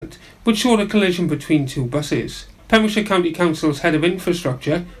which saw a collision between two buses. Pembrokeshire County Council's head of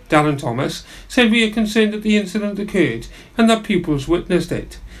infrastructure, Darren Thomas, said we are concerned that the incident occurred and that pupils witnessed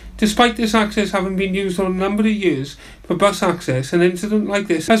it. Despite this access having been used for a number of years for bus access, an incident like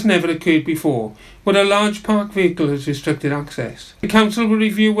this has never occurred before, where a large parked vehicle has restricted access. The council will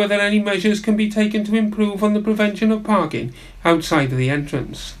review whether any measures can be taken to improve on the prevention of parking outside of the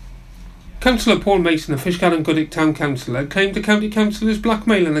entrance. Councillor Paul Mason, a Fishguard and Goodwick Town Councillor, claimed the County Council is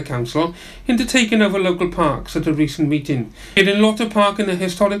blackmailing the council into taking over local parks at a recent meeting. Aiden Lotter Park in the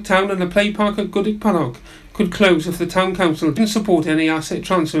historic town and the play park at Goodwick Park could close if the Town Council didn't support any asset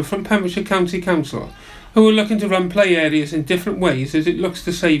transfer from Pembrokeshire County Council, who are looking to run play areas in different ways as it looks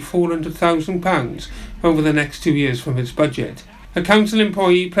to save £400,000 over the next 2 years from its budget. A council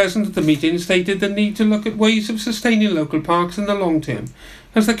employee present at the meeting stated the need to look at ways of sustaining local parks in the long term,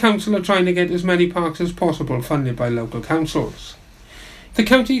 as the council are trying to get as many parks as possible funded by local councils. The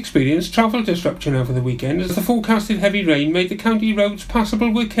county experienced travel disruption over the weekend as the forecasted heavy rain made the county roads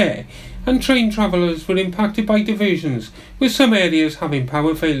passable with care, and train travellers were impacted by diversions, with some areas having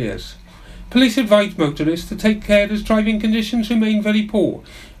power failures. Police advised motorists to take care as driving conditions remain very poor,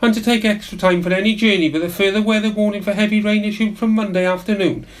 and to take extra time for any journey, with a further weather warning for heavy rain issued from Monday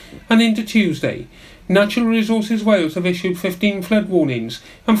afternoon and into Tuesday. Natural Resources Wales have issued 15 flood warnings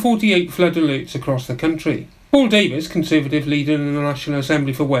and 48 flood alerts across the country. Paul Davies, Conservative leader in the National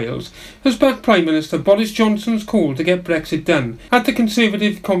Assembly for Wales, has backed Prime Minister Boris Johnson's call to get Brexit done at the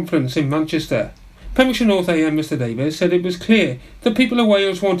Conservative conference in Manchester. Pembrokeshire North AM Mr Davies said it was clear that people of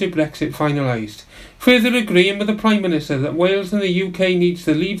Wales wanted Brexit finalised, further agreeing with the Prime Minister that Wales and the UK needs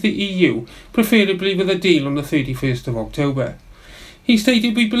to leave the EU, preferably with a deal on the 31st of October. He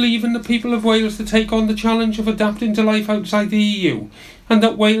stated, "We believe in the people of Wales to take on the challenge of adapting to life outside the EU, and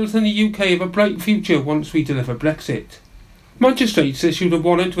that Wales and the UK have a bright future once we deliver Brexit." Magistrates issued a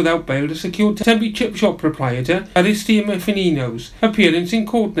warrant without bail to secure temporary chip shop proprietor Aristide Finino's appearance in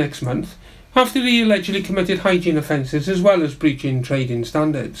court next month, after he allegedly committed hygiene offences as well as breaching trading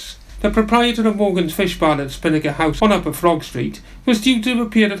standards. The proprietor of Morgan's Fish Bar at Spinnaker House on Upper Frog Street was due to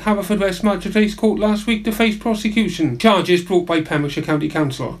appear at Haverfordwest Magistrates Court last week to face prosecution charges brought by Pembrokeshire County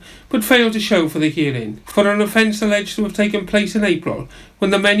Council, but failed to show for the hearing, for an offence alleged to have taken place in April,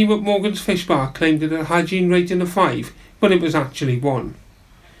 when the menu at Morgan's Fish Bar claimed it had a hygiene rating of 5, when it was actually 1.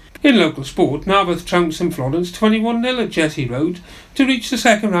 In local sport, Narberth trounced St Florence 21-0 at Jesse Road to reach the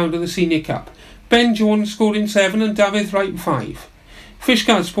second round of the Senior Cup, Ben Jones scoring 7 and David Wright 5.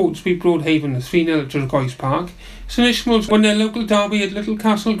 Fishguard Sports beat Broadhaven 3-0 at Tregoise Park. St Ishmael's won their local derby at Little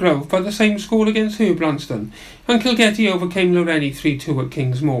Castle Grove by the same score against Herblanston, and Kilgetty overcame Loreni 3-2 at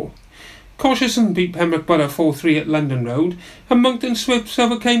Kingsmore. Cosheston beat Pembroke Borough 4-3 at London Road, and Monkton Swifts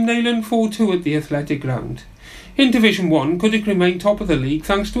overcame Neyland 4-2 at the Athletic Ground. In Division 1, Goodwick remained top of the league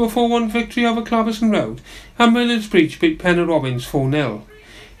thanks to a 4-1 victory over Claverson Road, and Millard's Breach beat Penner Robbins 4-0.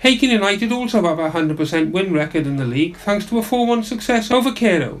 Hakin United also have a 100% win record in the league thanks to a 4-1 success over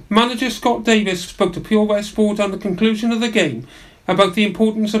Cairo. Manager Scott Davis spoke to Pure West Sport on the conclusion of the game about the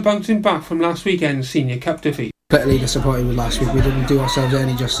importance of bouncing back from last weekend's Senior Cup defeat. Bitterly disappointed with last week. We didn't do ourselves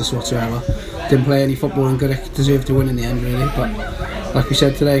any justice whatsoever. Didn't play any football and Goodwick deserved to win in the end really, but like we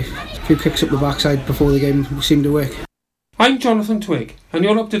said today, a few kicks up the backside before the game seemed to work. I'm Jonathan Twigg, and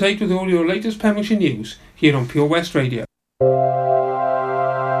you're up to date with all your latest Pembrokeshire news here on Pure West Radio.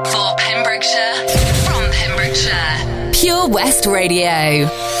 For Pembrokeshire, from Pembrokeshire, Pure West Radio.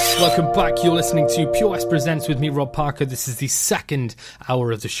 Welcome back. You're listening to Pure West Presents with me, Rob Parker. This is the second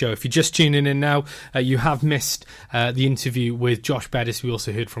hour of the show. If you're just tuning in now, you have missed the interview with Josh Bettis. We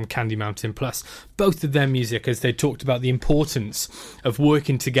also heard from Candy Mountain Plus, both of their music, as they talked about the importance of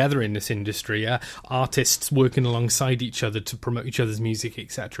working together in this industry, artists working alongside each other to promote each other's music,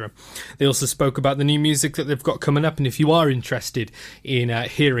 etc. They also spoke about the new music that they've got coming up, and if you are interested in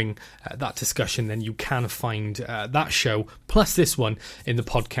hearing that discussion, then you can find that show plus this one in the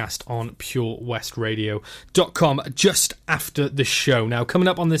podcast on purewestradio.com just after the show. Now, coming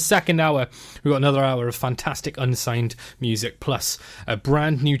up on the second hour, we've got another hour of fantastic unsigned music, plus a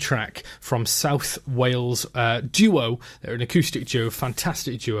brand new track from South Wales duo. They're an acoustic duo,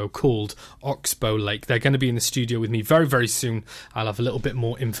 fantastic duo called Oxbow Lake. They're going to be in the studio with me very, very soon. I'll have a little bit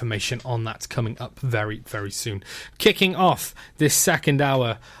more information on that coming up very, very soon. Kicking off this second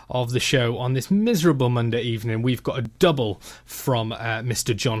hour of the show on this miserable Monday evening, we've got a double from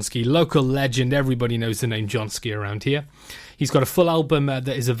Mr. Johnsky, local legend. Everybody knows the name Johnsky around here. He's got a full album that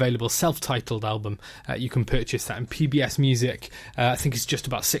is available, self-titled album. You can purchase that in PBS Music. I think it's just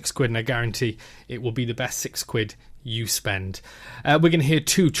about £6, and I guarantee it will be the best £6 you spend. We're going to hear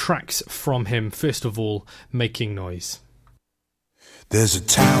two tracks from him. First of all, Making Noise. There's a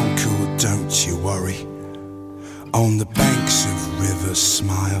town called Don't You Worry, on the banks of River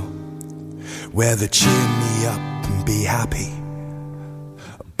Smile, where they cheer me up and be happy,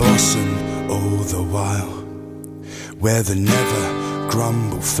 bossing all the while, where the never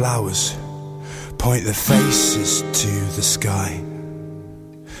grumble flowers point their faces to the sky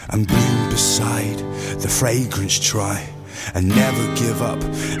and bloom beside the fragrance try and never give up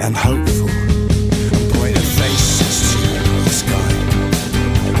and hopeful and point their faces to the sky.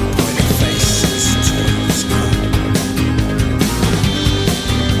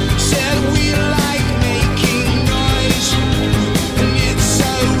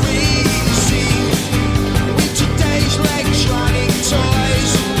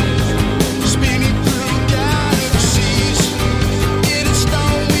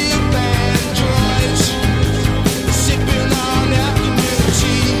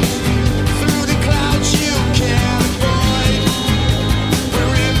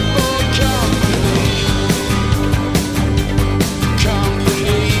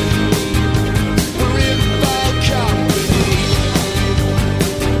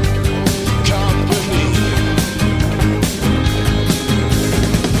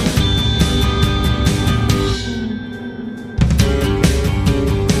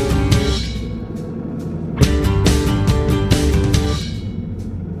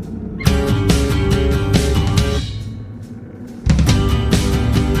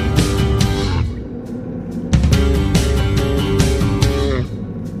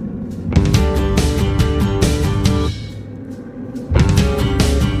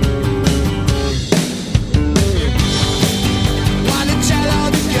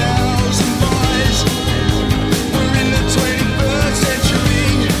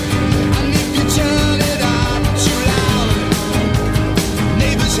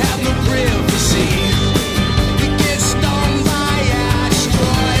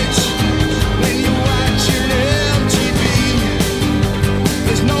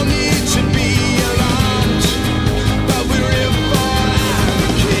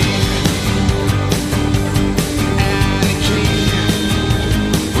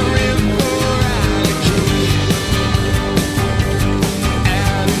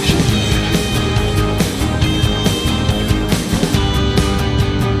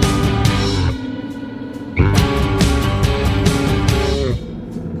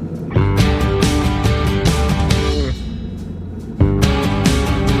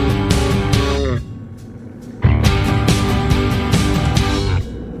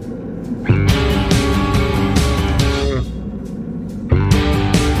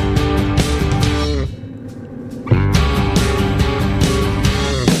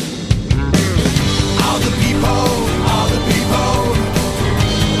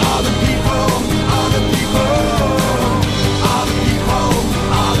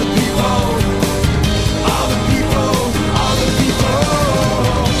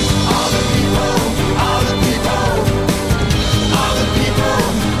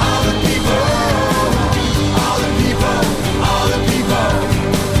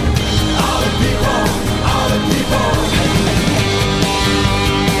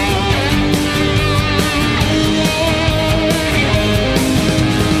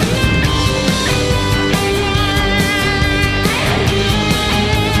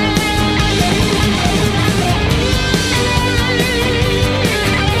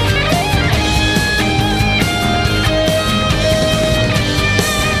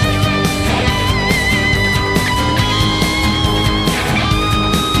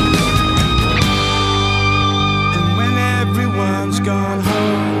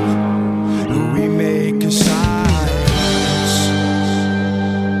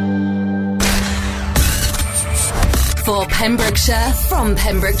 For Pembrokeshire, from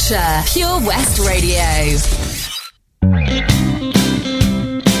Pembrokeshire, Pure West Radio.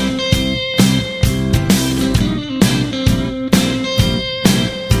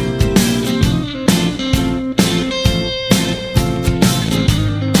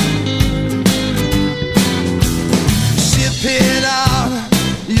 Sipping on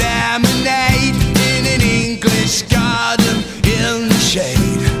lemonade in an English garden in the shade.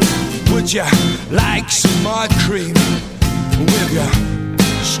 Would you like some more cream with your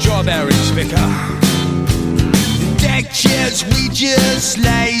strawberries, Vicar? Deck chairs, we just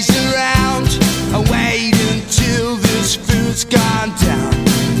laze around and wait until this food's gone down.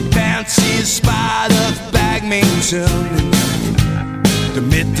 Fancy a spot of badminton in the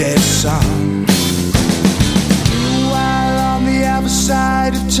midday sun. While on the other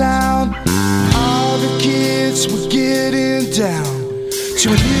side of town, all the kids were getting down to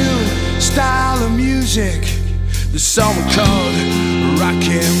a new style of music There's someone called rock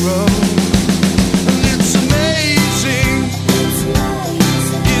and roll. And it's amazing.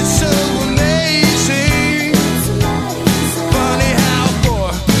 It's so amazing. Funny how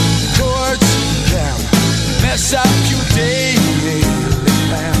four chords can mess up your daily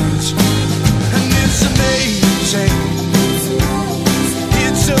plans. And it's amazing.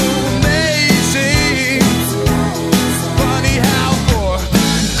 It's so amazing. Funny how four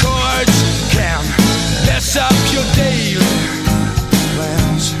chords can mess up your daily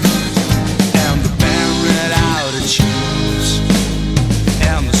plans. And the band ran out of tunes,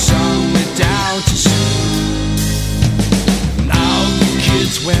 and the sun went down to sleep, and all the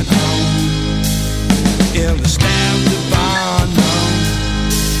kids went home in the stand of unknown.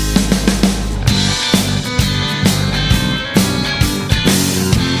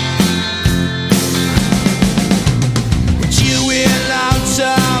 Chewing on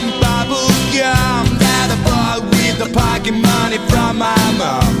some bubble gum that I bought with the pocket money from my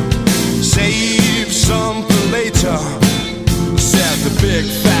mom. Save some for later, said the big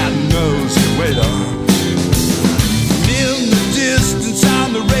fat nosy waiter. In the distance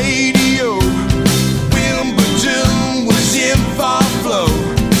on the radio, Wimbledon was in full flow,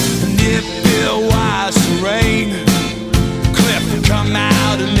 and if it was rain, Cliff would come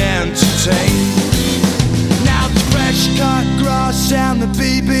out and entertain. Now the fresh cut grass and the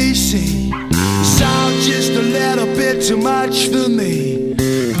BBC, it's all just a little bit too much for me.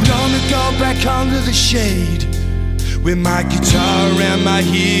 Gonna go back under the shade with my guitar and my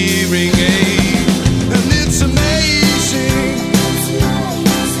hearing aid. And it's amazing.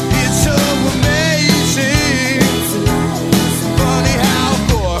 It's so amazing. Funny how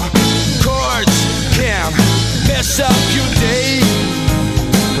four chords can mess up your day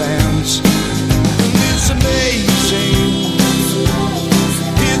plans. And it's amazing.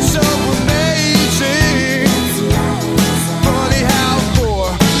 It's so amazing. Funny how four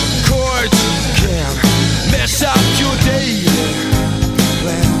chords can mess up your daily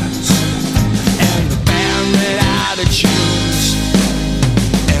plans. And the band ran out of tunes,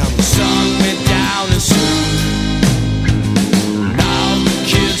 and the sun went down and soon. Now the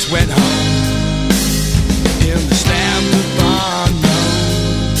kids went home in the stand of unknown.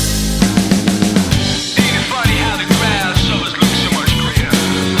 Ain't it funny how the grass always looks so much greener?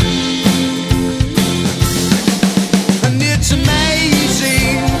 And it's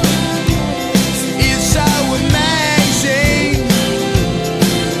amazing. It's so amazing.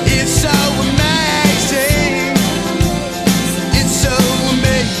 It's so amazing. It's so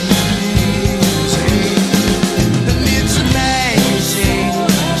amazing. And it's amazing.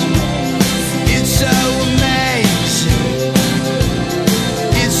 It's so amazing.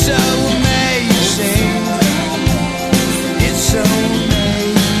 It's so amazing. It's so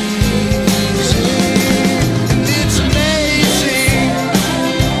amazing. And it's amazing.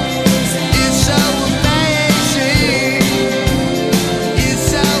 It's so amazing. It's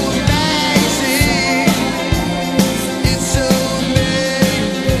so amazing. It's so amazing.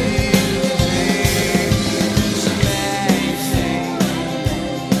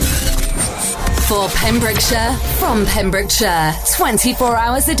 For Pembrokeshire, from Pembrokeshire, 24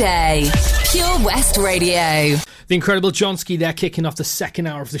 hours a day. Pure West Radio. The incredible Johnsky there, kicking off the second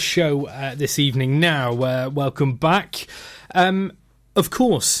hour of the show this evening. Now, welcome back. Of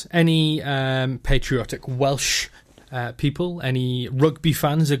course, any patriotic Welsh people, any rugby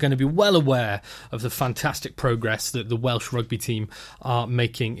fans are going to be well aware of the fantastic progress that the Welsh rugby team are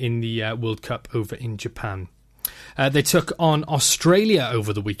making in the World Cup over in Japan. They took on Australia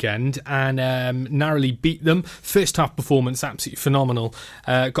over the weekend and narrowly beat them. First half performance, absolutely phenomenal.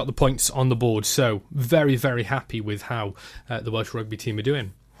 Got the points on the board, so very, very happy with how the Welsh rugby team are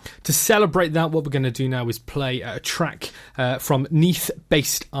doing. To celebrate that, what we're going to do now is play a track from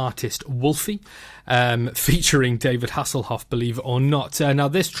Neath-based artist Wolfie, featuring David Hasselhoff, believe it or not. Now,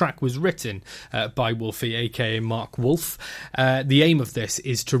 this track was written by Wolfie, aka Mark Wolf. The aim of this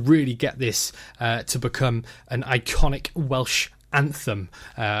is to really get this to become an iconic Welsh anthem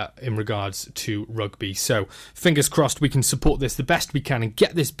in regards to rugby. So fingers crossed we can support this the best we can and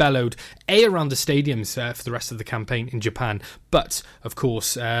get this bellowed around the stadiums for the rest of the campaign in Japan, but of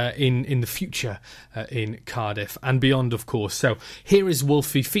course in the future in Cardiff and beyond, of course. So here is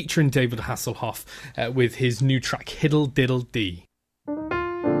Wolfie featuring David Hasselhoff with his new track Hiddle Diddle Dee.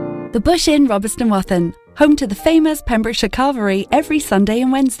 The Bush Inn, Robertson Wathen, home to the famous Pembrokeshire Carvery every Sunday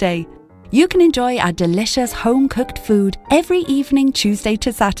and Wednesday. You can enjoy our delicious home-cooked food every evening, Tuesday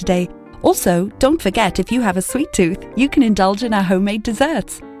to Saturday. Also, don't forget, if you have a sweet tooth, you can indulge in our homemade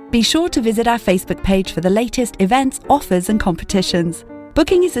desserts. Be sure to visit our Facebook page for the latest events, offers and competitions.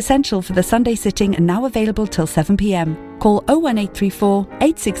 Booking is essential for the Sunday sitting and now available till 7pm. Call 01834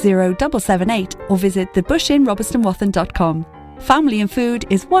 860 778 or visit thebushinrobertsonwathen.com. Family and food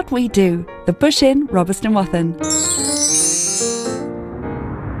is what we do. The Bush Inn, Robertson Wathen.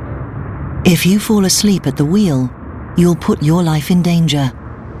 If you fall asleep at the wheel, you'll put your life in danger,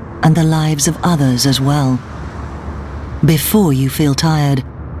 and the lives of others as well. Before you feel tired,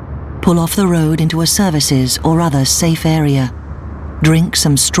 pull off the road into a services or other safe area. Drink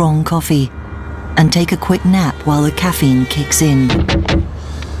some strong coffee and take a quick nap while the caffeine kicks in.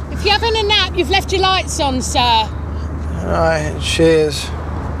 If you're having a nap, you've left your lights on, sir. Right, cheers.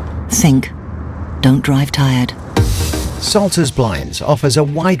 Think. Don't drive tired. Salters Blinds offers a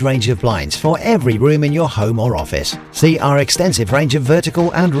wide range of blinds for every room in your home or office. See our extensive range of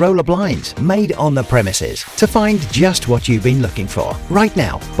vertical and roller blinds made on the premises to find just what you've been looking for. Right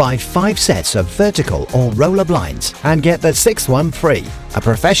now, buy 5 sets of vertical or roller blinds and get the 6th one free. A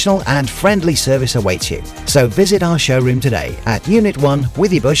professional and friendly service awaits you. So visit our showroom today at Unit 1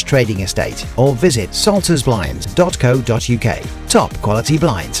 Withybush Trading Estate or visit saltersblinds.co.uk. Top quality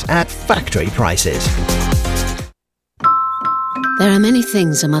blinds at factory prices. There are many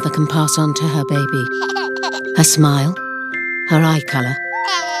things a mother can pass on to her baby. Her smile, her eye colour,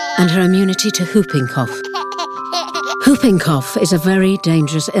 and her immunity to whooping cough. Whooping cough is a very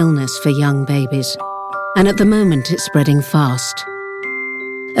dangerous illness for young babies, and at the moment it's spreading fast.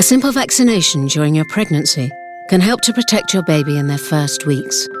 A simple vaccination during your pregnancy can help to protect your baby in their first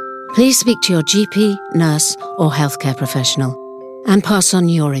weeks. Please speak to your GP, nurse, or healthcare professional and pass on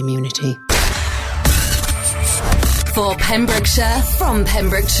your immunity. For Pembrokeshire, from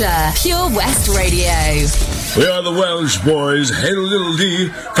Pembrokeshire, Pure West Radio. We are the Welsh boys, hail little D,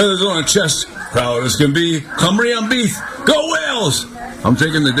 feathers on a chest, proud as can be, Cymru and Beath, go Wales! I'm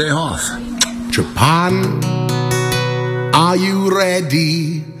taking the day off. Japan, are you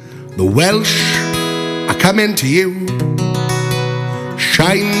ready? The Welsh are coming to you.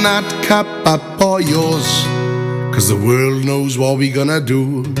 Shine that cap up for yours, 'cause the world knows what we're gonna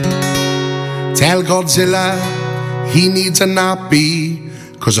do. Tell Godzilla he needs a nappy,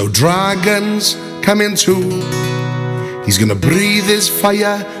 'cause our dragon's coming too. He's gonna breathe his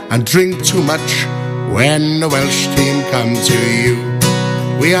fire and drink too much when the Welsh team come to you.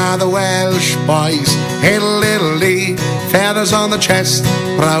 We are the Welsh boys, hail little Lee, feathers on the chest,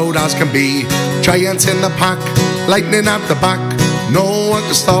 proud as can be. Giants in the pack, lightning at the back, no one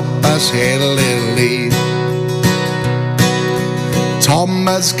can stop us, hail little Lee. Tom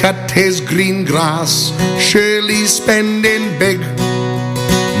has cut his green grass, Shirley's spending big.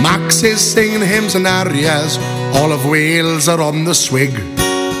 Max is singing hymns and arias, all of Wales are on the swig.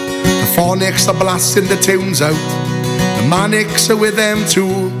 The phonics are blasting the tunes out, the manics are with them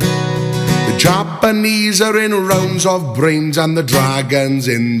too. The Japanese are in rounds of brains and the dragons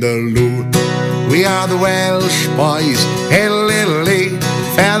in the loo. We are the Welsh boys, hail little Lee,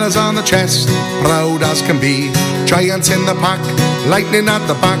 feathers on the chest, proud as can be. Giants in the pack, lightning at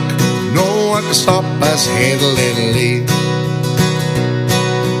the back, no one can stop us, hail little Lee.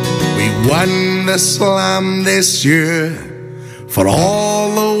 We won the slam this year for all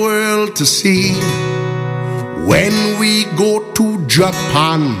the world to see. When we go to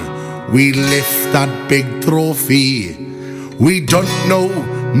Japan, we lift that big trophy. We don't know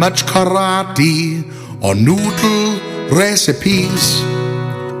much karate or noodle recipes.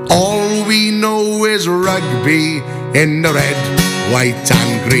 All we know is rugby in the red, white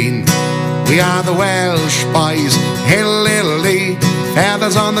and green. We are the Welsh boys, hail little Lee,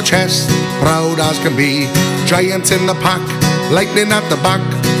 feathers on the chest, proud as can be. Giants in the pack, lightning at the back,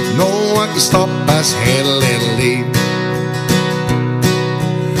 no one can stop us, hail little Lee.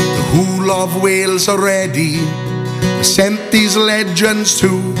 The whole of Wales are ready, we sent these legends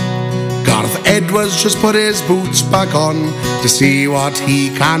too. Gareth Edwards just put his boots back on to see what he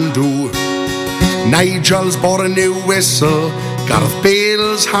can do. Nigel's bought a new whistle, Gareth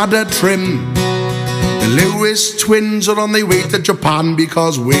Bale's had a trim. The Lewis twins are on their way to Japan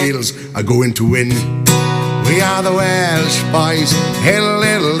because Wales are going to win. We are the Welsh boys, hail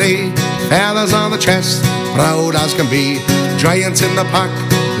little Lee, feathers on the chest, proud as can be. Giants in the pack,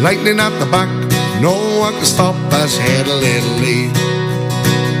 lightning at the back, no one can stop us, hail little Lee.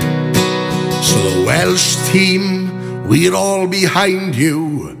 So the Welsh team, we're all behind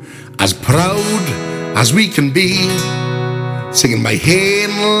you, as proud as we can be, singing my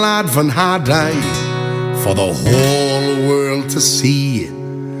hen lad van Hadai for the whole world to see.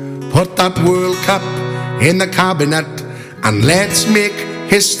 Put that World Cup in the cabinet and let's make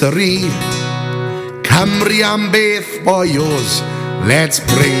history. Cymru and Beath boys, let's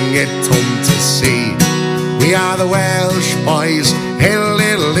bring it home to see. We are the Welsh boys,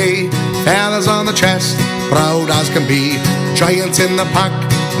 hiddle-diddle-dee, feathers on the chest, proud as can be, giants in the pack,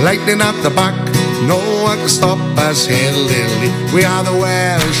 lightning at the back, no one can stop us, hiddle-diddle-dee. We are the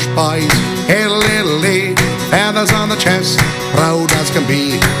Welsh boys, hiddle-diddle-dee, feathers on the chest, proud as can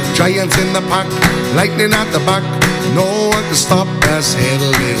be, giants in the pack, lightning at the back, no one can stop us,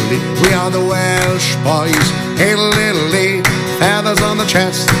 hiddle-diddle-dee. We are the Welsh boys, hiddle-diddle-dee, feathers on the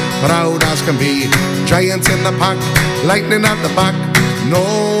chest, proud as can be, giants in the pack, lightning at the back, no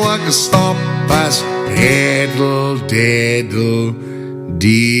one can stop us,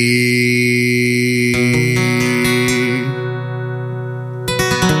 hiddle-diddle-dee.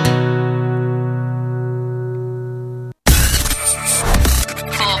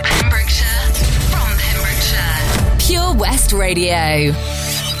 For Pembrokeshire, from Pembrokeshire, Pure West Radio.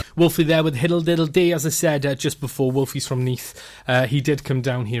 Wolfie there with Hiddle Diddle Dee. As I said just before, Wolfie's from Neath. He did come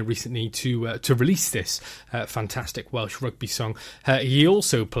down here recently to release this fantastic Welsh rugby song. He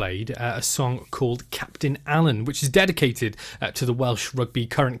also played a song called Captain Allen, which is dedicated to the Welsh rugby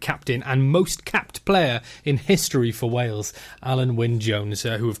current captain and most capped player in history for Wales, Alan Wynne-Jones,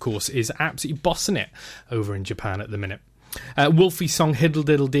 who of course is absolutely bossing it over in Japan at the minute. Wolfie's song Hiddle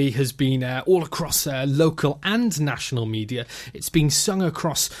Diddle Dee has been all across local and national media. It's been sung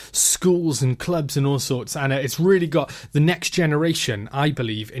across schools and clubs and all sorts, and it's really got the next generation, I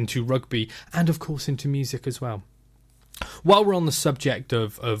believe, into rugby and of course into music as well. While we're on the subject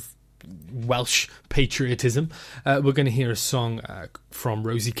of Welsh patriotism, we're going to hear a song from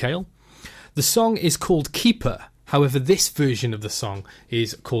Rosie Cale. The song is called Keeper. However, this version of the song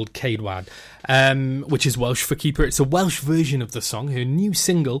is called Ceidwad, which is Welsh for keeper. It's a Welsh version of the song, her new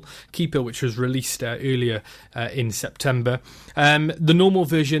single, Keeper, which was released earlier in September. The normal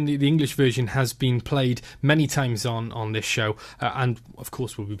version, the English version, has been played many times on this show, and of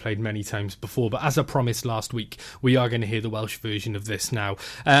course will be played many times before. But as I promised last week, we are going to hear the Welsh version of this now.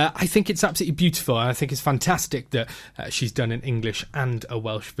 I think it's absolutely beautiful. I think it's fantastic that she's done an English and a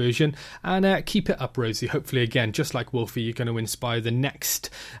Welsh version. And keep it up, Rosie. Hopefully, again, just like Wolfie, you're going to inspire the next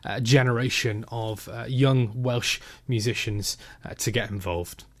generation of young Welsh musicians to get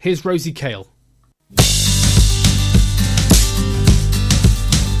involved. Here's Rosie Cale.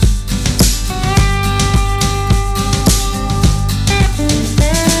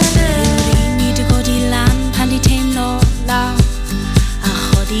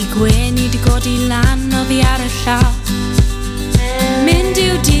 Gwen i di godi lan o fi ar y llaw. Mynd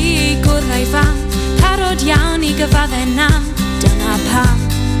i'w di gwrddau fan, parod iawn i gyfadde nam, dyna pam.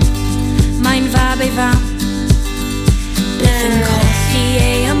 Mae'n fab ei fam. Bydd yn colli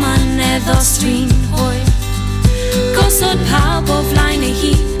ei ymynedd os dwi'n hwyr. Gosod pawb o flaen ei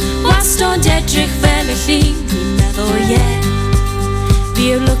hun, wastod edrych fel y llun. Dwi'n meddwl, fi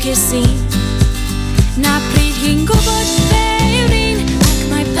yw'r lwcus un. Na pryd hi'n gwybod fe yw'r un, ac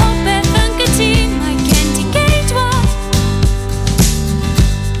mae popeth yn gytun, mae gen ti Ceidwad.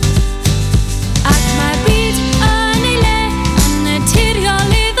 Ac mae'r byd yn ei le, yn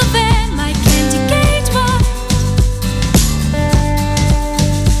naturiol iddo fe, mae gen ti Ceidwad.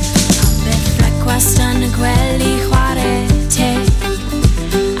 Ambell frecwast yn y gwely chwarae teg,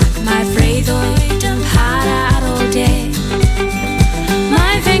 ac mae'r freuddwyd yn para ar ôl deg.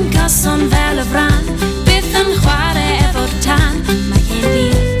 Mae fe'n gyson fel y fran, bydd yn chwarae efo'r tan, mae hen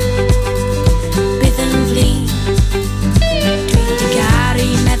ddyn, bydd yn flin. Dwi'n di garu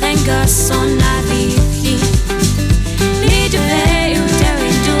medden gyson a ddydd llun. Nid y fe yw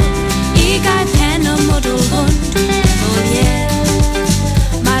dewin dŵr, i gael pen o modwl hwn.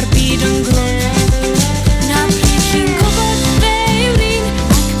 Mae'r byd yn glwm, na pryd chi'n gwybod fe yw'r un,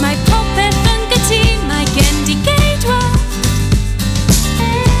 ac mae popeth yn gytun, mae gen di Ceidwad.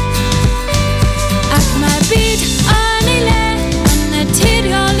 Ac mae'r byd yn ei le, yn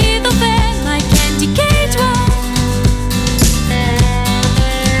naturiol iddo fe, mae gen ti Ceidwad.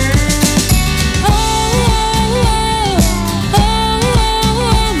 Oh, oh, oh, oh, oh,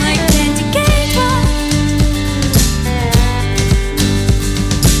 mae gen ti Ceidwad.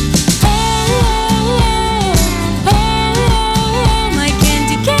 Oh, oh, oh, oh, mae gen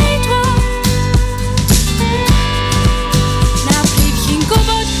ti Ceidwad. Na pryd chi'n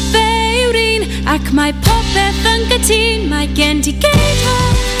gwybod fe yw'r un, ac mae popeth yn gytun, mae gen ti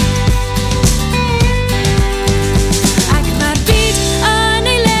Ceidwad. Ac mae'r byd yn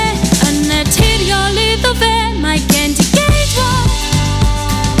ei le, yn naturiol iddo fe, mae gen ti Ceidwad.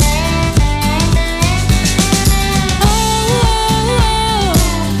 Oh, oh, oh,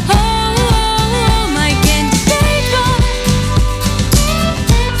 oh, oh, mae gen ti Ceidwad.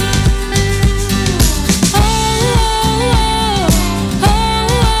 Oh, oh, oh,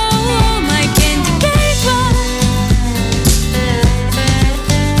 oh, mae gen ti Ceidwad.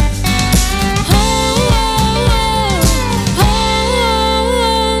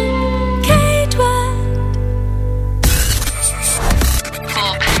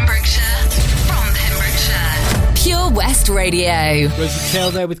 Radio. Rosie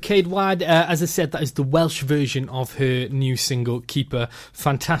Tail there with Cade Wad. As I said, that is the Welsh version of her new single, Keeper.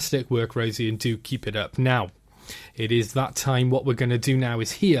 Fantastic work, Rosie, and do keep it up. Now, it is that time. What we're going to do now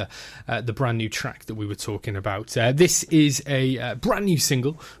is hear the brand new track that we were talking about. This is a brand new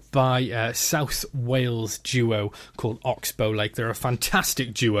single by South Wales duo called Oxbow Lake. They're a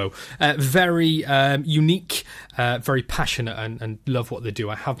fantastic duo, very unique, very passionate, and love what they do.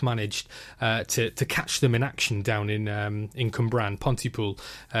 I have managed to catch them in action down in Cwmbran, Pontypool.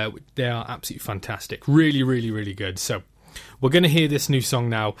 They are absolutely fantastic, really, really, really good. So we're going to hear this new song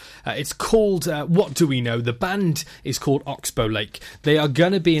now. It's called What Do We Know? The band is called Oxbow Lake. They are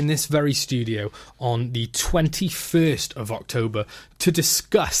going to be in this very studio on the 21st of October to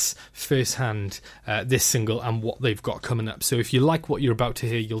discuss firsthand this single and what they've got coming up. So if you like what you're about to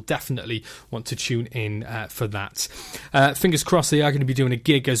hear, you'll definitely want to tune in for that. Fingers crossed, they are going to be doing a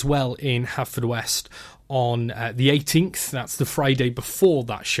gig as well in Haverfordwest on the 18th. That's the Friday before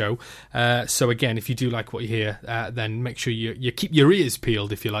that show. So again, if you do like what you hear, then make sure you keep your ears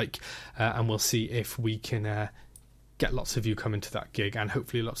peeled, if you like, and we'll see if we can get lots of you coming to that gig, and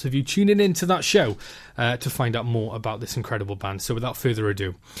hopefully lots of you tuning into that show to find out more about this incredible band. So without further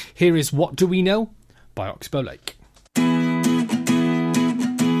ado, here is What Do We Know by Oxbow Lake.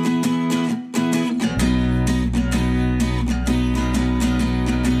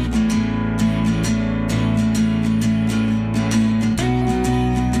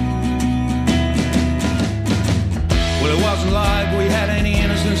 Like we had any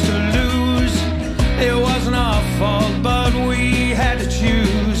innocence to lose. It wasn't our fault, but we had to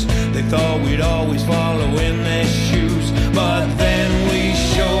choose. They thought we'd always follow in their shoes, but then we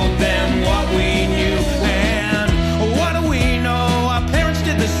showed them what we knew. And what do we know? Our parents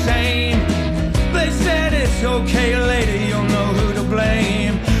did the same. They said it's okay, later you'll know who to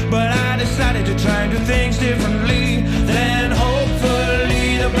blame. But I decided to try and do things differently. Then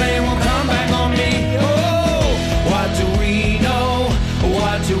hopefully the blame will come back on me. What do we know?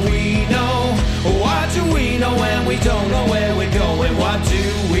 What do we know? What do we know when we don't know where we're going? What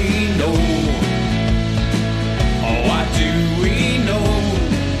do we know? What do we know?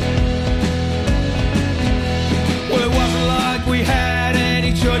 Well, it wasn't like we had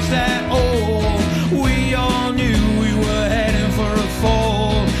any choice at all. We all knew we were heading for a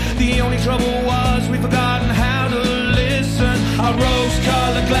fall. The only trouble was we'd forgotten how to listen. Our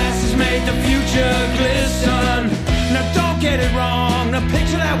rose-colored glasses made the future glisten. Now don't get it wrong, the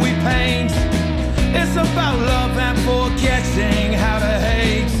picture that we paint, it's about love and forgetting how to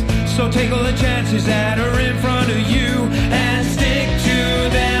hate. So take all the chances that are in front of you and stick to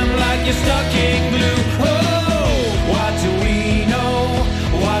them like you're stuck in glue. Oh, what do we know?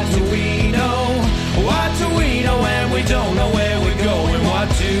 What do we know? What do we know when we don't know where we're going? What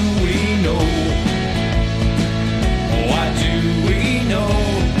do we know? What do we know?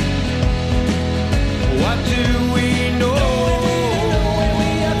 What do we know?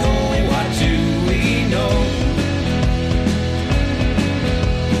 What do we know?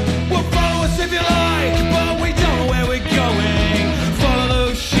 Well, follow us if you like, but we don't know where we're going. Follow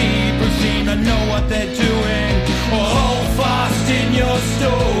those sheep who seem to know what they're doing. Or hold fast in your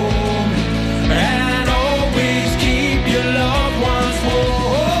storm and always keep your loved ones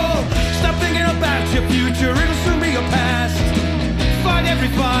warm. Stop thinking about your future, it'll soon be your past. Fight every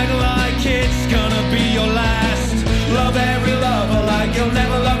fight like it's gonna be your last. Love every lover like you'll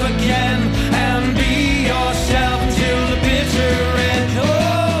never love again. And be yourself till the bitter end.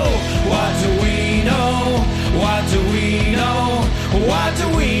 Oh, what do we know? What do we know? What do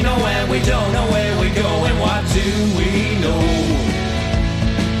we know when we don't know where we're going? What do we know?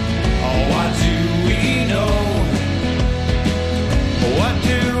 Oh, what do we know? What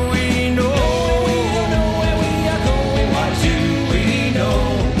do we know? What do we know? What do we know?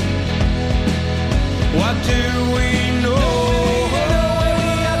 What do we know? What do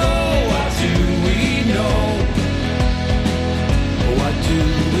we know? What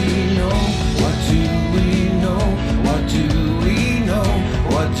do we know? What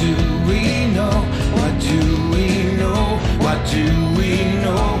do we know? What do we know? What do we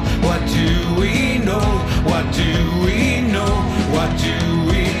know? What do we know? What do we know? What do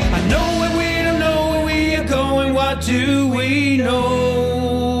we? I know where we don't know where we are going. What do we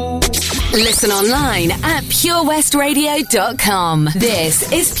know? Listen online at purewestradio.com.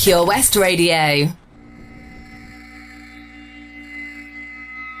 This is Pure West Radio.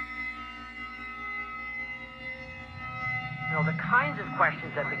 The kinds of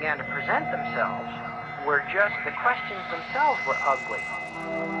questions that began to present themselves were just, the questions themselves were ugly.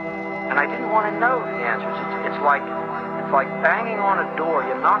 And I didn't want to know the answers. It's like banging on a door.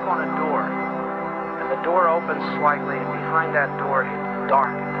 You knock on a door, and the door opens slightly, and behind that door it's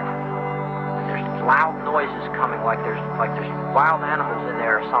dark again. And there's loud noises coming, like there's wild animals in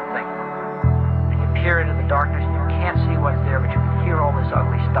there or something. And you peer into the darkness, and you can't see what's there, but you can hear all this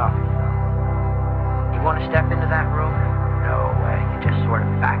ugly stuff. You want to step into that room? No way. You just sort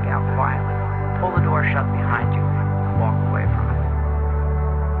of back out quietly, pull the door shut behind you, and walk away from it.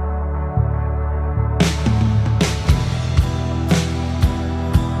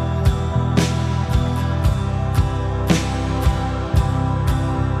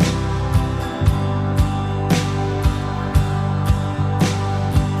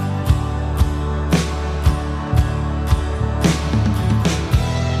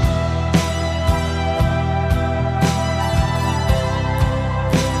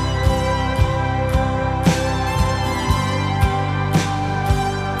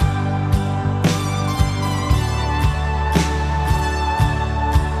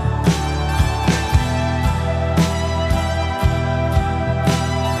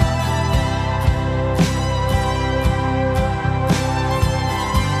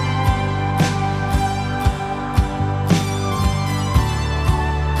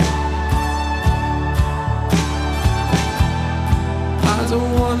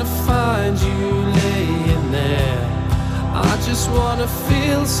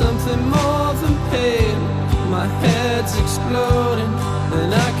 Something more than pain. My head's exploding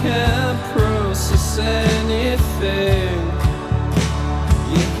and I can't process anything.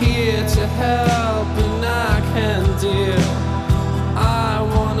 You're here to help and I can deal. I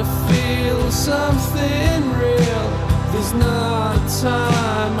wanna feel something real. There's not a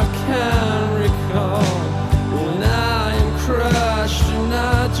time I can recall when I am crushed and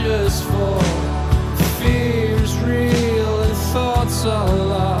I just fall. Fear's real and thoughts are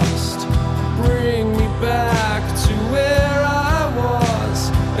lost. Bring me back to where I was.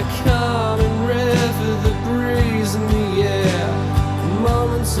 A calming river, the breeze in the air.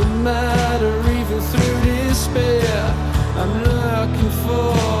 Moments that matter even through despair. I'm looking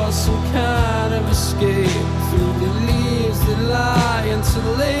for some kind of escape through the leaves that lie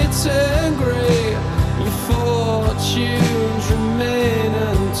until they turn grey. Your fortunes remain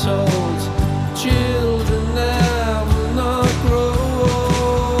untold. Children now will not grow old.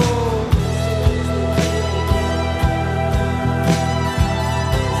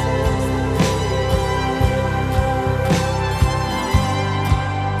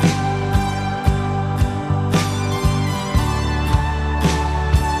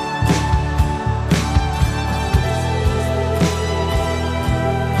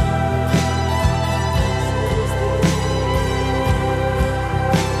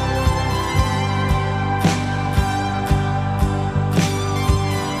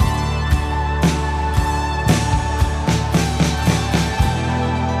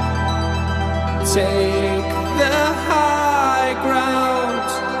 Take the high ground,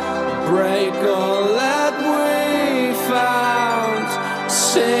 break all that we found,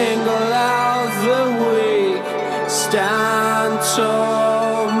 single out the weak, stand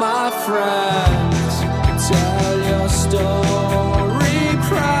tall, my friend, tell your story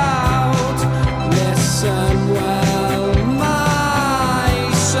proud, listen well, my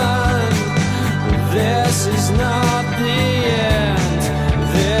son, this is not the end,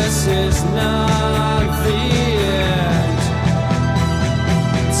 this is not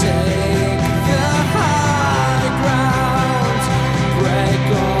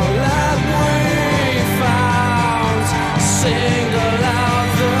single out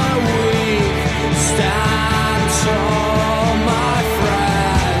the weak.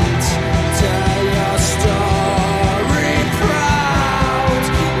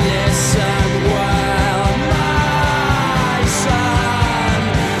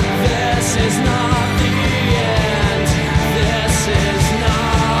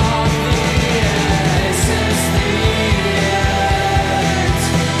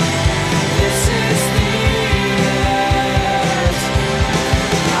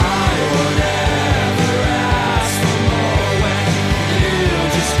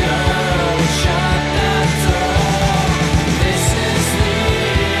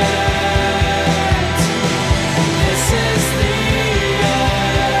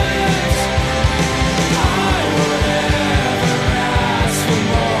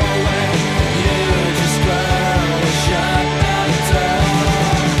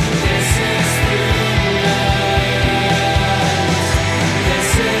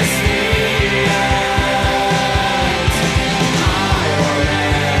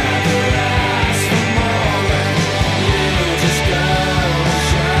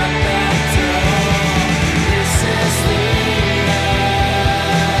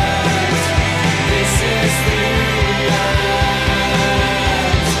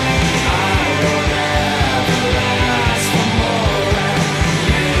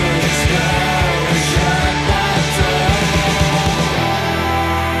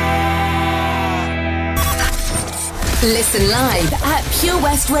 Listen live at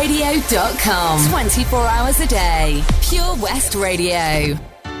purewestradio.com. 24 hours a day. Pure West Radio.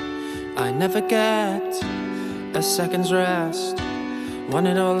 I never get a second's rest. Want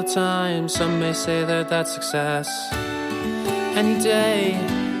it all the time. Some may say that that's success. Any day,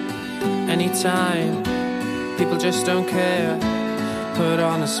 any time. People just don't care. Put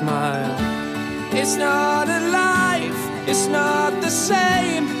on a smile. It's not a life. It's not the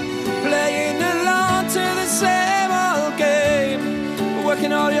same. Playing along to the same old game.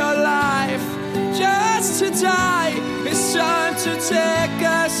 Working all your life just to die. It's time to take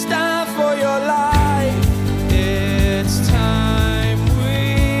a stand for your life. It's time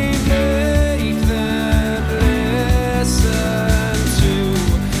we make them listen to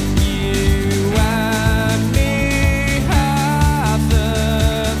you and me have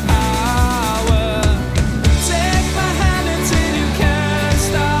the power. Take my hand until you can't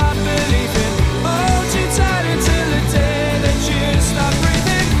stop believing. Hold you tight until the day that you stop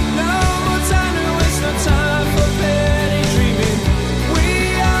breathing. No more time to waste, no time for petty dreaming. We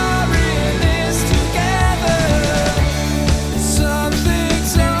are in this together. Some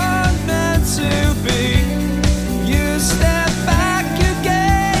things aren't meant to be. You step back, you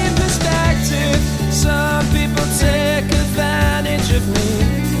gain perspective. Some people take advantage of me.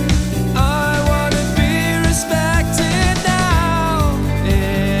 I wanna be respected now.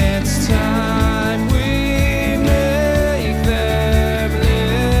 It's time we make them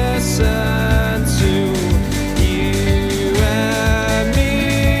listen to you and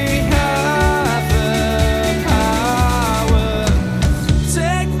me have the power.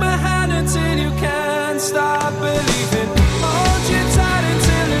 Take my hand until you can't stop believing. Hold you tight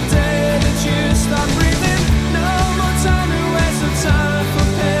until the day that you stop breathing. No more time to waste, no time for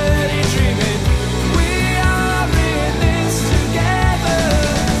petty dreaming. We are in this together.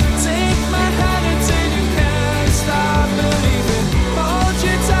 Take my hand until you can't stop believing. Hold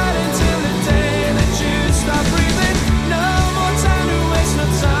you tight until the day that you stop breathing. No more time to waste, no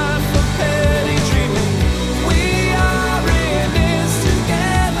time for petty dreaming. We are in this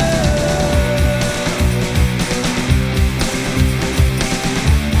together.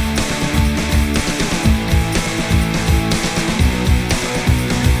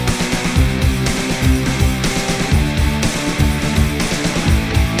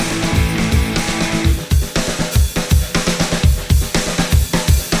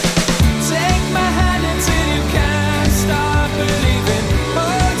 Take my hand until you can't stop believing.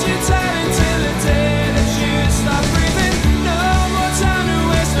 Hold you tight until the day that you stop breathing. No more time to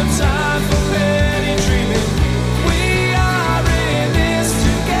waste, no time for petty dreaming. We are in this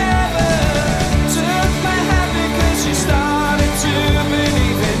together. Took my hand because you started to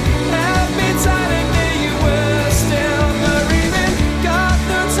believe it. Held me tight and knew you were still believing. Got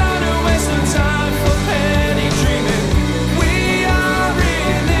no time to waste, no time for petty dreaming. We are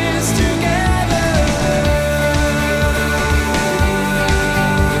in this together.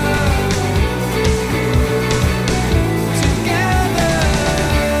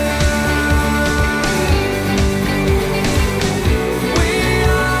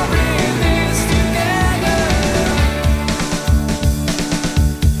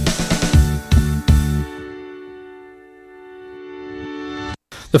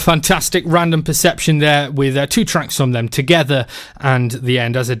 The fantastic Random Perception there with two tracks from them, Together and The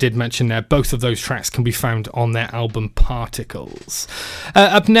End. As I did mention there, both of those tracks can be found on their album Particles.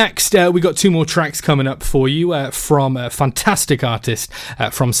 Up next, we got two more tracks coming up for you from a fantastic artist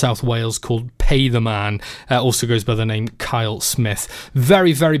from South Wales called Pay the Man. Also goes by the name Kyle Smith.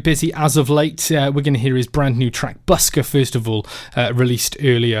 Very, very busy as of late. We're going to hear his brand new track, Busker, first of all, released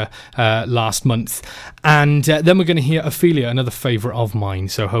earlier last month. And then we're going to hear Ophelia, another favourite of mine.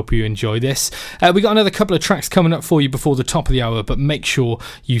 So hope you enjoy this. We got another couple of tracks coming up for you before the top of the hour, but make sure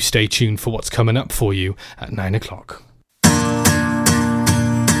you stay tuned for what's coming up for you at 9 o'clock.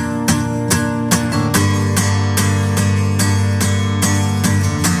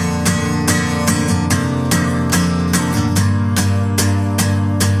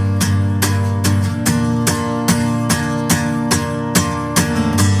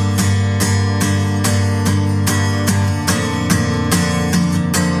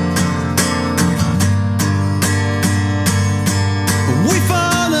 We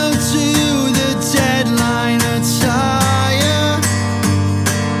follow to the deadline attire.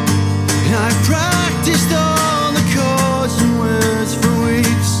 I've practiced all the chords and words for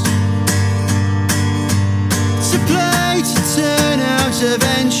weeks. To play to turn out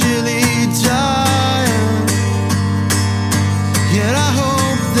eventually dire. Yet I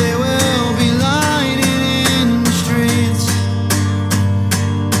hope they will be lining in the streets.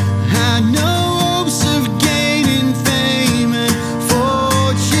 Had no hopes of gaining fame.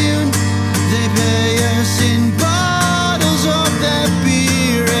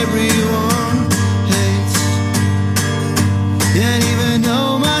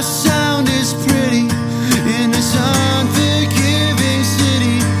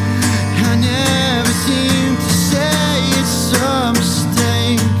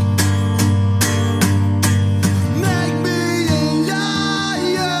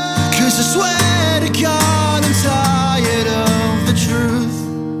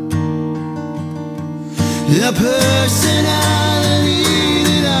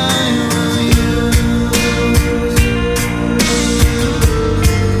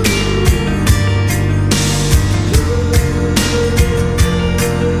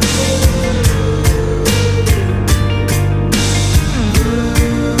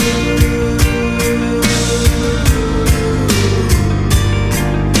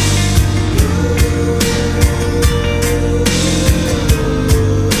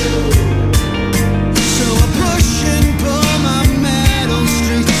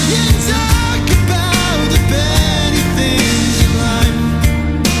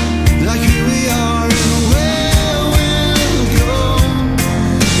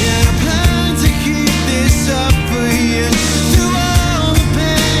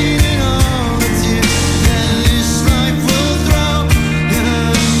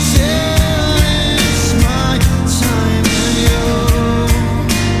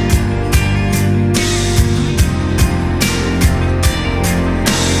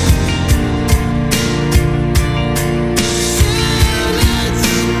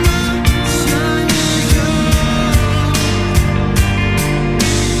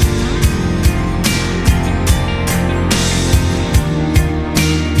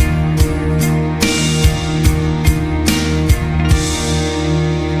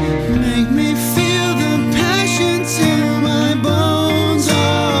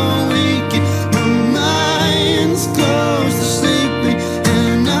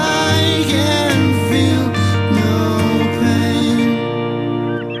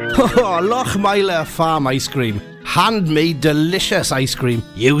 Oh, Lochmeyler Farm Ice Cream. Handmade delicious ice cream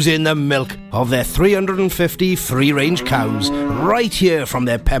using the milk of their 350 free-range cows right here from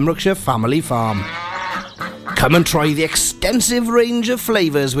their Pembrokeshire family farm. Come and try the extensive range of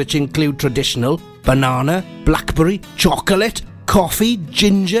flavours which include traditional, banana, blackberry, chocolate, coffee,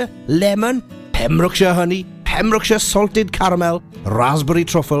 ginger, lemon, Pembrokeshire honey, Pembrokeshire salted caramel, raspberry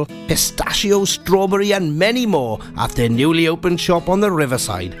truffle, pistachio, strawberry and many more at their newly opened shop on the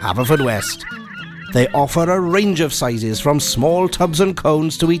Riverside, Haverfordwest. They offer a range of sizes from small tubs and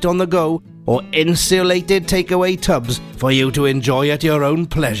cones to eat on the go or insulated takeaway tubs for you to enjoy at your own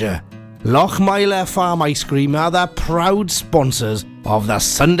pleasure. Lochmeyler Farm Ice Cream are the proud sponsors of the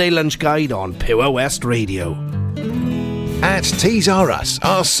Sunday Lunch Guide on Pure West Radio. At Tees R Us,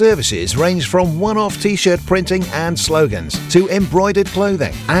 our services range from one-off t-shirt printing and slogans to embroidered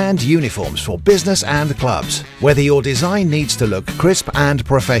clothing and uniforms for business and clubs. Whether your design needs to look crisp and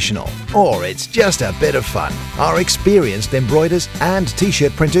professional or it's just a bit of fun, our experienced embroiders and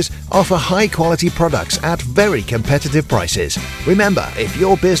t-shirt printers offer high-quality products at very competitive prices. Remember, if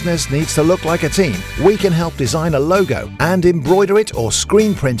your business needs to look like a team, we can help design a logo and embroider it or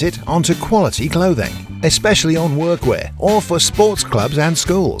screen print it onto quality clothing, especially on workwear or for sports clubs and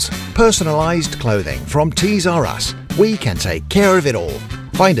schools. Personalised clothing from Tees R Us. We can take care of it all.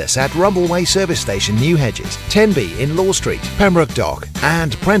 Find us at Rumbleway Service Station, New Hedges, 10B in Law Street, Pembroke Dock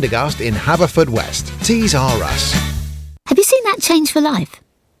and Prendergast in Haverfordwest. Tees R Us. Have you seen that Change for Life?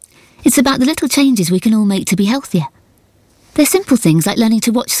 It's about the little changes we can all make to be healthier. They're simple things like learning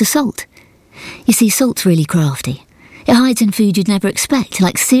to watch the salt. You see, salt's really crafty. It hides in food you'd never expect,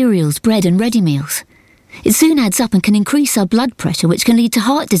 like cereals, bread and ready meals. It soon adds up and can increase our blood pressure, which can lead to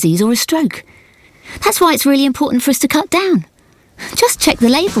heart disease or a stroke. That's why it's really important for us to cut down. Just check the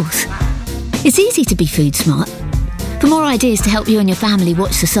labels. It's easy to be food smart. For more ideas to help you and your family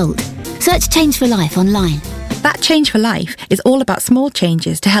watch the salt, search Change for Life online. That Change for Life is all about small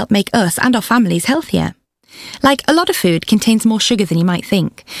changes to help make us and our families healthier. Like, a lot of food contains more sugar than you might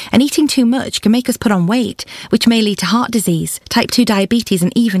think, and eating too much can make us put on weight, which may lead to heart disease, type 2 diabetes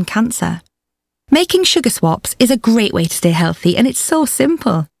and even cancer. Making sugar swaps is a great way to stay healthy, and it's so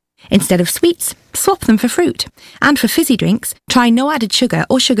simple. Instead of sweets, swap them for fruit. And for fizzy drinks, try no added sugar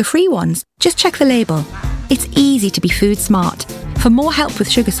or sugar-free ones. Just check the label. It's easy to be food smart. For more help with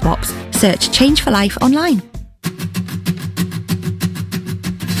sugar swaps, search Change for Life online.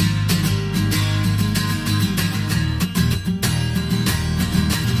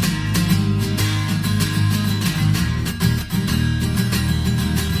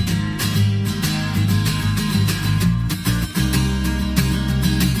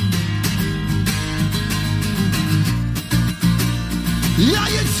 Are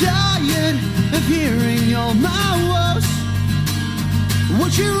you tired of hearing all my woes?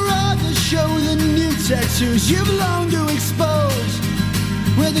 Would you rather show the new tattoos you've longed to expose?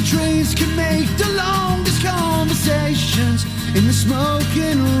 Where the dreams can make the longest conversations in the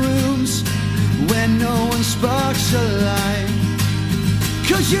smoking rooms where no one sparks a light.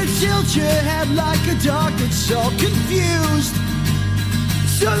 'Cause you tilt your head like a dog that's all confused.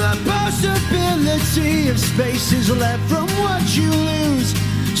 So the possibility of space is left from what you lose.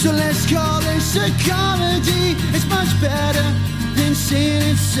 So let's call this a comedy. It's much better than sin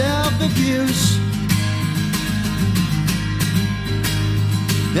and self-abuse.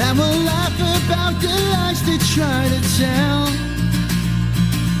 And we'll laugh about the lies they try to tell,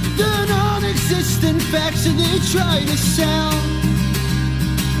 the non-existent facts that they try to sell.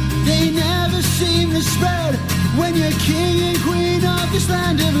 They never seem to spread when you're king and queen of this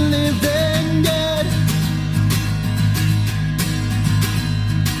land of living dead.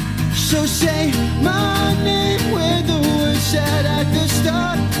 So say my name with the words said at the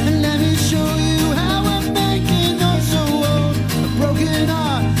start, and let me show you how I'm making us so old. A broken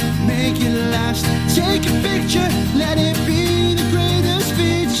heart, make it last. Take a picture, let it be the greatest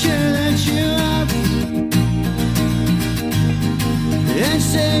feature that you have. And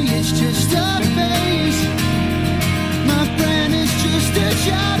say it's just a phase. My friend is just a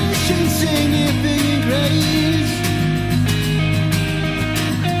childish, insignificant grace.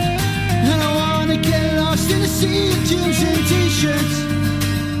 And I wanna get lost in a sea of jeans and t-shirts.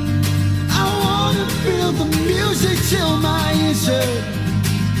 I wanna feel the music till my ears hurt.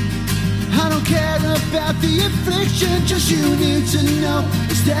 I don't care about the affliction, just you need to know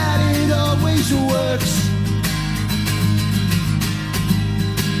is that it always works.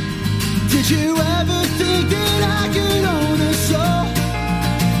 Did you ever think that I could own a soul?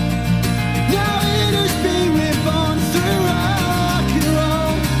 Now it is being reborn through rock and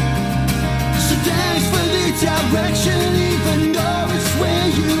roll. So thanks for the direction, even though it's where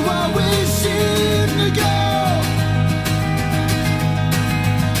you are.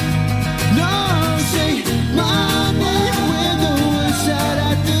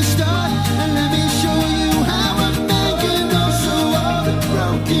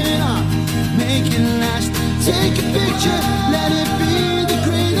 take a picture, let it be the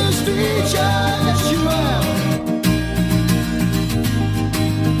greatest feature that you have.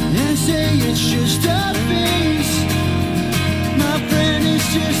 And say it's just a face. My friend is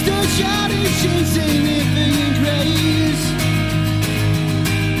just a childish, insignificant grace.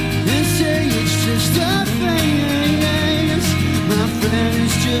 And say it's just a face. My friend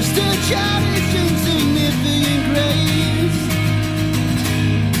is just a childish, insignificant grace.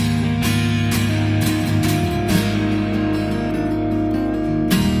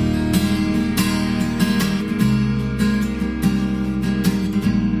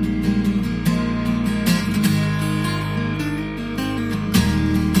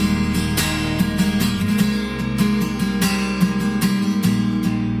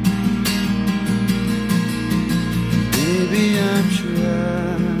 Maybe I'm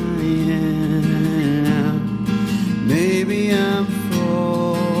trying now. Maybe I'm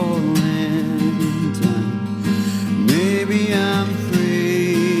falling down. Maybe I'm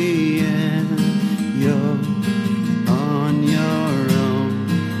free and you're on your own.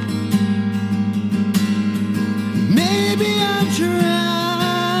 Maybe I'm trying.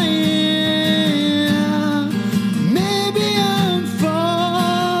 Maybe I'm falling.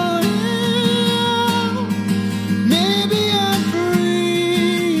 Maybe I'm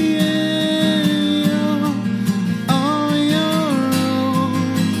free and you're on your own.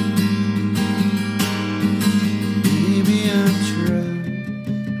 Maybe I'm trying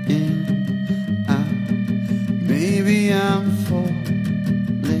out. Maybe I'm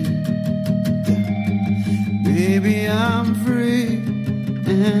falling down. Maybe I'm free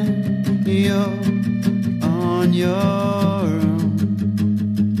and you're on your own.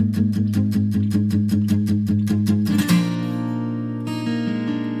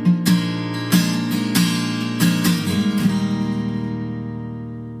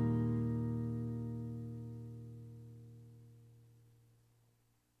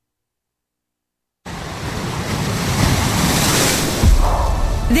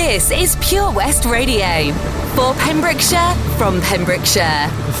 This is Pure West Radio. For Pembrokeshire, from Pembrokeshire.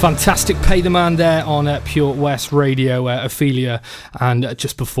 Fantastic Pay the Man there on Pure West Radio, Ophelia, and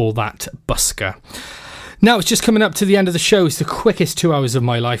just before that, Busker. Now it's just coming up to the end of the show. It's the quickest 2 hours of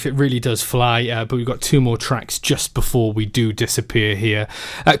my life. It really does fly, but we've got two more tracks just before we do disappear here.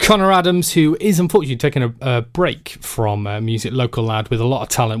 Connor Adams, who is unfortunately taking a break from music, local lad with a lot of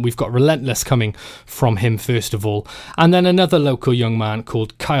talent. We've got Relentless coming from him first of all, and then another local young man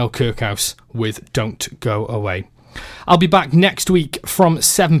called Kyle Kirkhouse with Don't Go Away. I'll be back next week from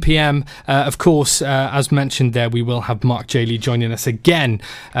 7pm. Of course, as mentioned there, we will have Mark J. Lee joining us again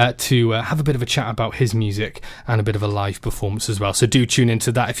to have a bit of a chat about his music and a bit of a live performance as well. So do tune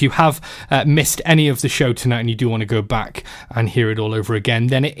into that. If you have missed any of the show tonight and you do want to go back and hear it all over again,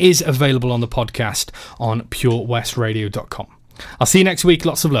 then it is available on the podcast on purewestradio.com. I'll see you next week.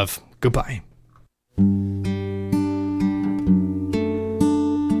 Lots of love. Goodbye.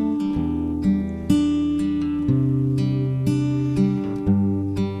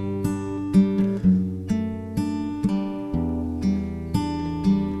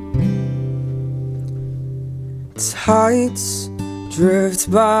 Tides drift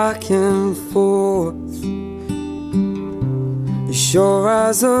back and forth, as sure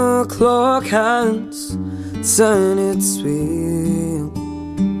as a clock hands turn its wheel.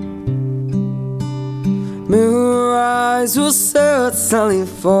 Mirror eyes will certainly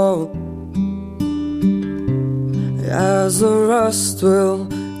fall, as the rust will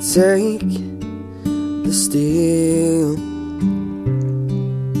take the steel.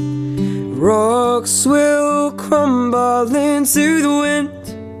 Rocks will crumble into the wind,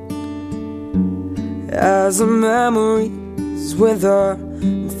 as the memories wither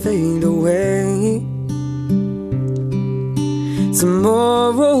and fade away.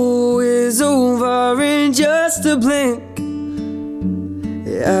 Tomorrow is over in just a blink,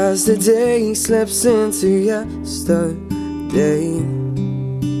 as the day slips into yesterday.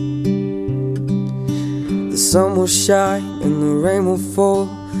 The sun will shine and the rain will fall,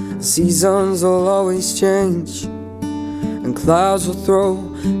 seasons will always change, and clouds will throw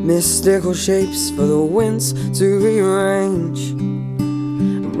mystical shapes for the winds to rearrange.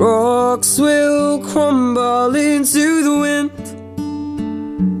 Rocks will crumble into the wind,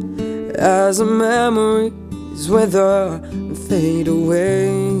 as the memories wither and fade away.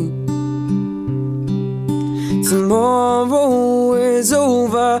 Tomorrow is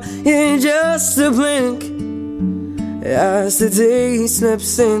over in just a blink, as the day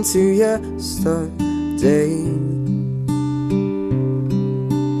slips into yesterday.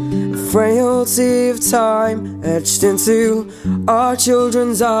 The frailty of time etched into our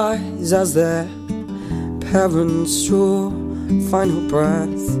children's eyes, as their heaven's true final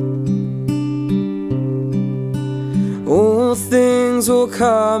breath. All things will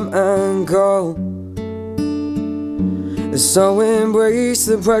come and go, so embrace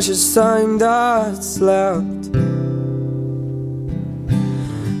the precious time that's left.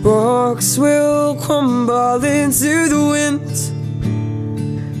 Rocks will crumble into the wind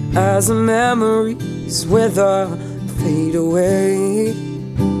as the memories wither, fade away.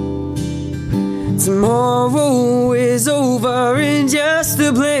 Tomorrow is over in just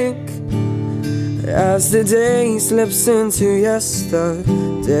a blink as the day slips into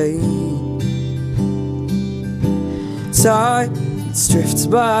yesterday. Tides drift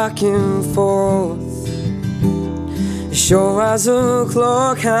back and forth, sure as a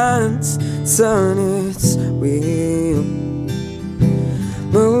clock hands turn its wheel.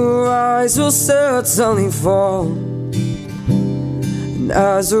 The rise will certainly fall, and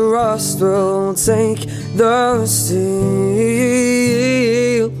as the rust will take the steel.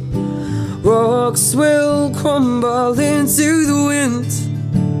 Rocks will crumble into the wind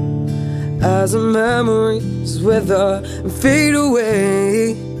as the memories wither and fade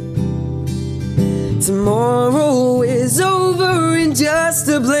away. Tomorrow is over in just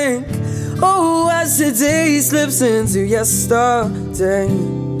a blink, oh, as the day slips into yesterday.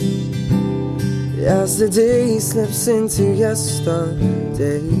 As the day slips into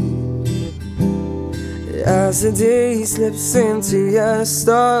yesterday. As the day slips into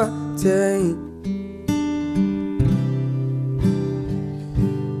yesterday.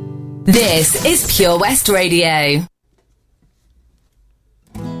 This is Pure West Radio.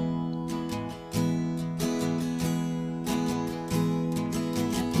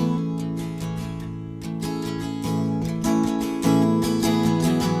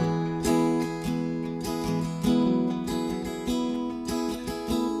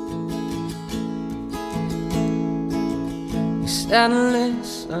 And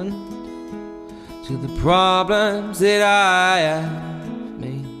listen to the problems that I have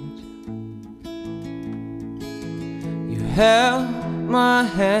made. You held my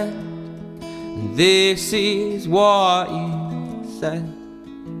hand, and this is what you said.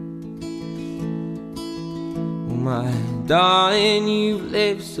 Oh, my darling, you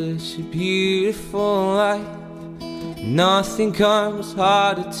lived such a beautiful life. Nothing comes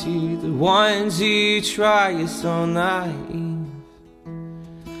harder to the ones who try. You're so naive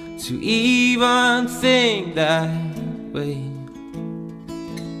to even think that way,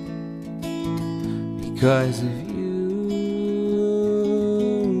 because of you,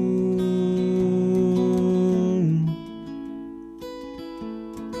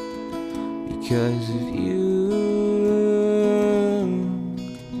 because of you.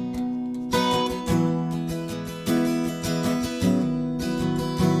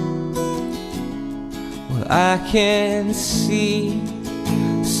 Well, I can see,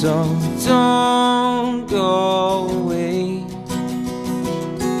 so don't go away.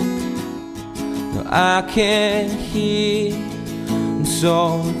 No, I can't hear,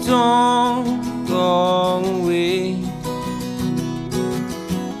 so don't go away.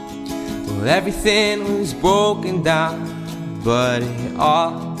 Well, everything was broken down, but it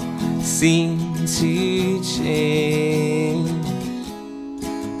all seemed to change.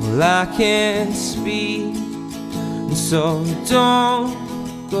 Well, I can't speak, so don't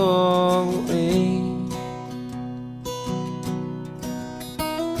go away.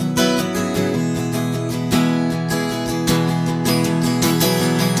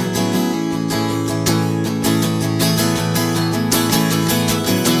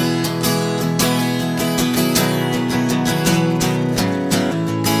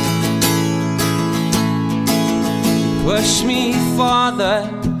 Push me farther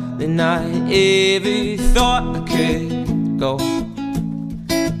than I ever thought I could go.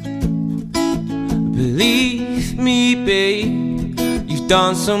 Believe me, babe, you've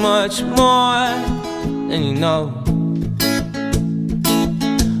done so much more than you know.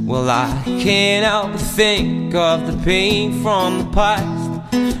 Well, I can't help but think of the pain from the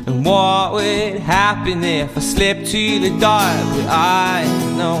past and what would happen if I slipped to the dark. But I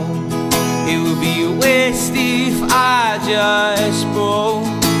know it would be a waste if I just broke,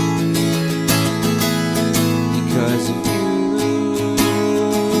 because of you.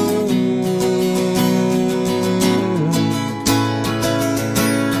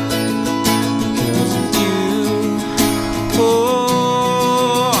 Because of you.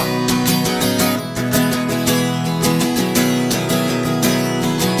 Oh,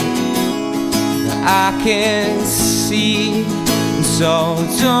 I can see, so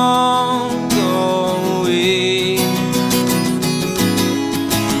don't go away.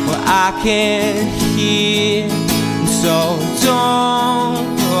 Well, I can here, so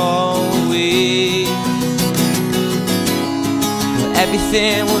don't go away.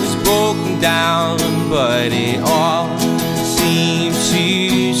 Everything was broken down, but it all seemed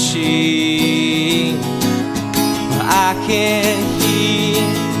to change. I can't hear,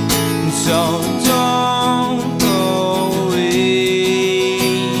 so don't go away.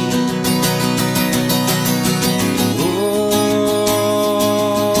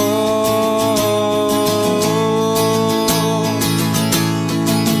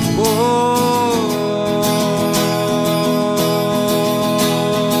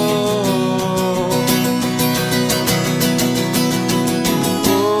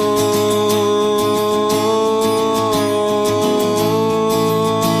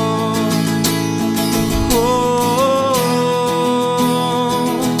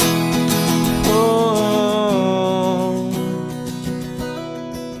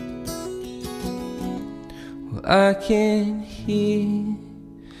 I can't hear,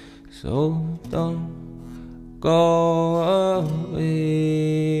 so don't go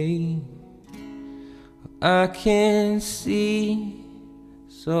away. I can't see,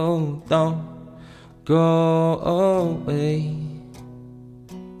 so don't go away.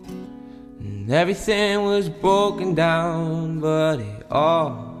 And everything was broken down, but it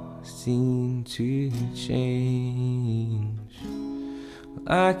all seemed to change.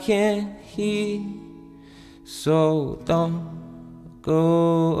 I can't hear, so don't go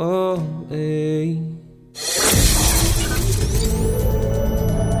away.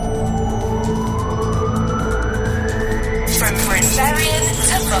 From Prince Arian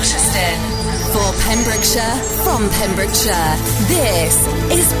to Rochester. For Pembrokeshire, from Pembrokeshire, this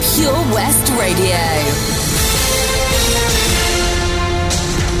is Pure West Radio.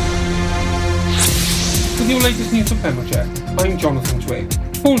 With your latest news from Pembrokeshire, I'm Jonathan Twigg.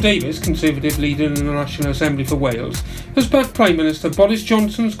 Paul Davies, Conservative leader in the National Assembly for Wales, has backed Prime Minister Boris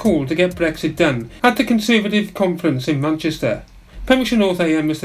Johnson's call to get Brexit done at the Conservative conference in Manchester. Pembrokeshire North AM Mr